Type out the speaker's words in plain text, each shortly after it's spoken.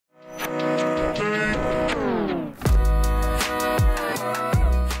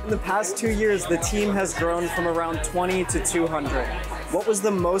the past 2 years, the team has grown from around 20 to 200. What was the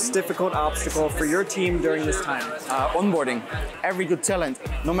most difficult obstacle for your team during this time? Onboarding. Every good talent,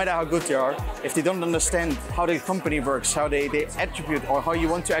 no matter how good they are, if they don't understand how the company works, how they attribute or how you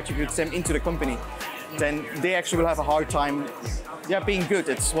want to attribute them into the company, then they actually will have a hard time being good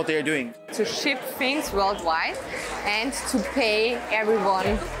at what they are doing. To ship things worldwide and to pay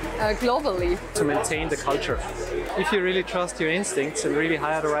everyone globally. To maintain the culture. If you really trust your instincts and really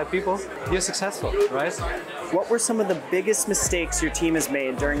hire the right people, you're successful, right? What were some of the biggest mistakes your team has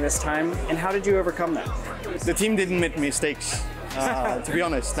made during this time, and how did you overcome them? The team didn't make mistakes, to be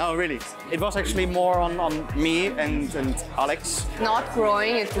honest. No, really. It was actually more on me and Alex. Not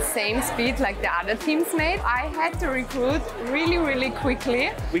growing at the same speed like the other teams made. I had to recruit really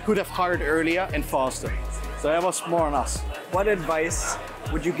quickly. We could have hired earlier and faster. So that was more on us. What advice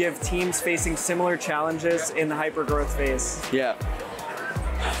would you give teams facing similar challenges in the hypergrowth phase? Yeah.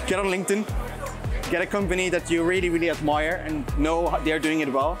 Get on LinkedIn. Get a company that you really admire and know they're doing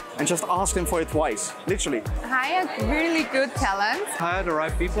it well, and just ask them for advice, literally. Hire really good talent. Hire the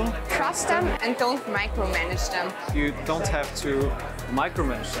right people. Trust them and don't micromanage them. You don't have to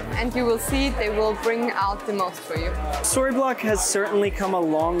micromanage them. And you will see they will bring out the most for you. Storyblok has certainly come a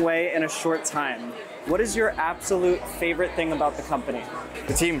long way in a short time. What is your absolute favorite thing about the company?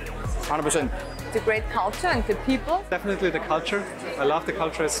 The team, 100%. The great culture and the people. Definitely the culture. I love the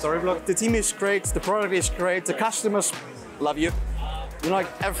culture at Storyblok. The team is great, the product is great, the customers love you. You know, like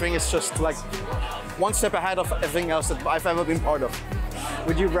everything is just like one step ahead of everything else that I've ever been part of.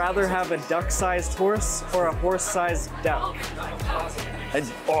 Would you rather have a duck-sized horse or a horse-sized duck? A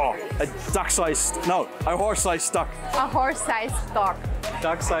horse-sized duck. A horse-sized dog.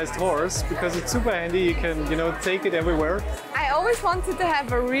 Duck-sized horse, because it's super handy. You can, take it everywhere. I always wanted to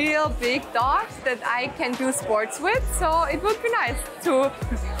have a real big dog that I can do sports with, so it would be nice to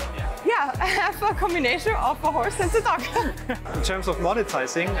have a combination of a horse and a dog. In terms of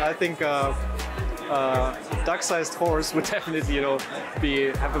monetizing, I think duck-sized horse would definitely,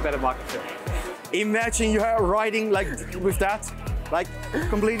 have a better market fit. Imagine you are riding like with that, like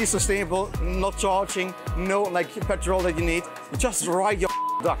completely sustainable, not charging, no like petrol that you need. You just ride your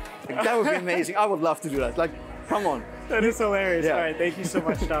duck. Like, that would be amazing. I would love to do that. Like, come on. That is hilarious. Yeah. All right, thank you so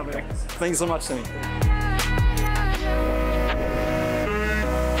much, Dominik. Thanks so much, Dominik.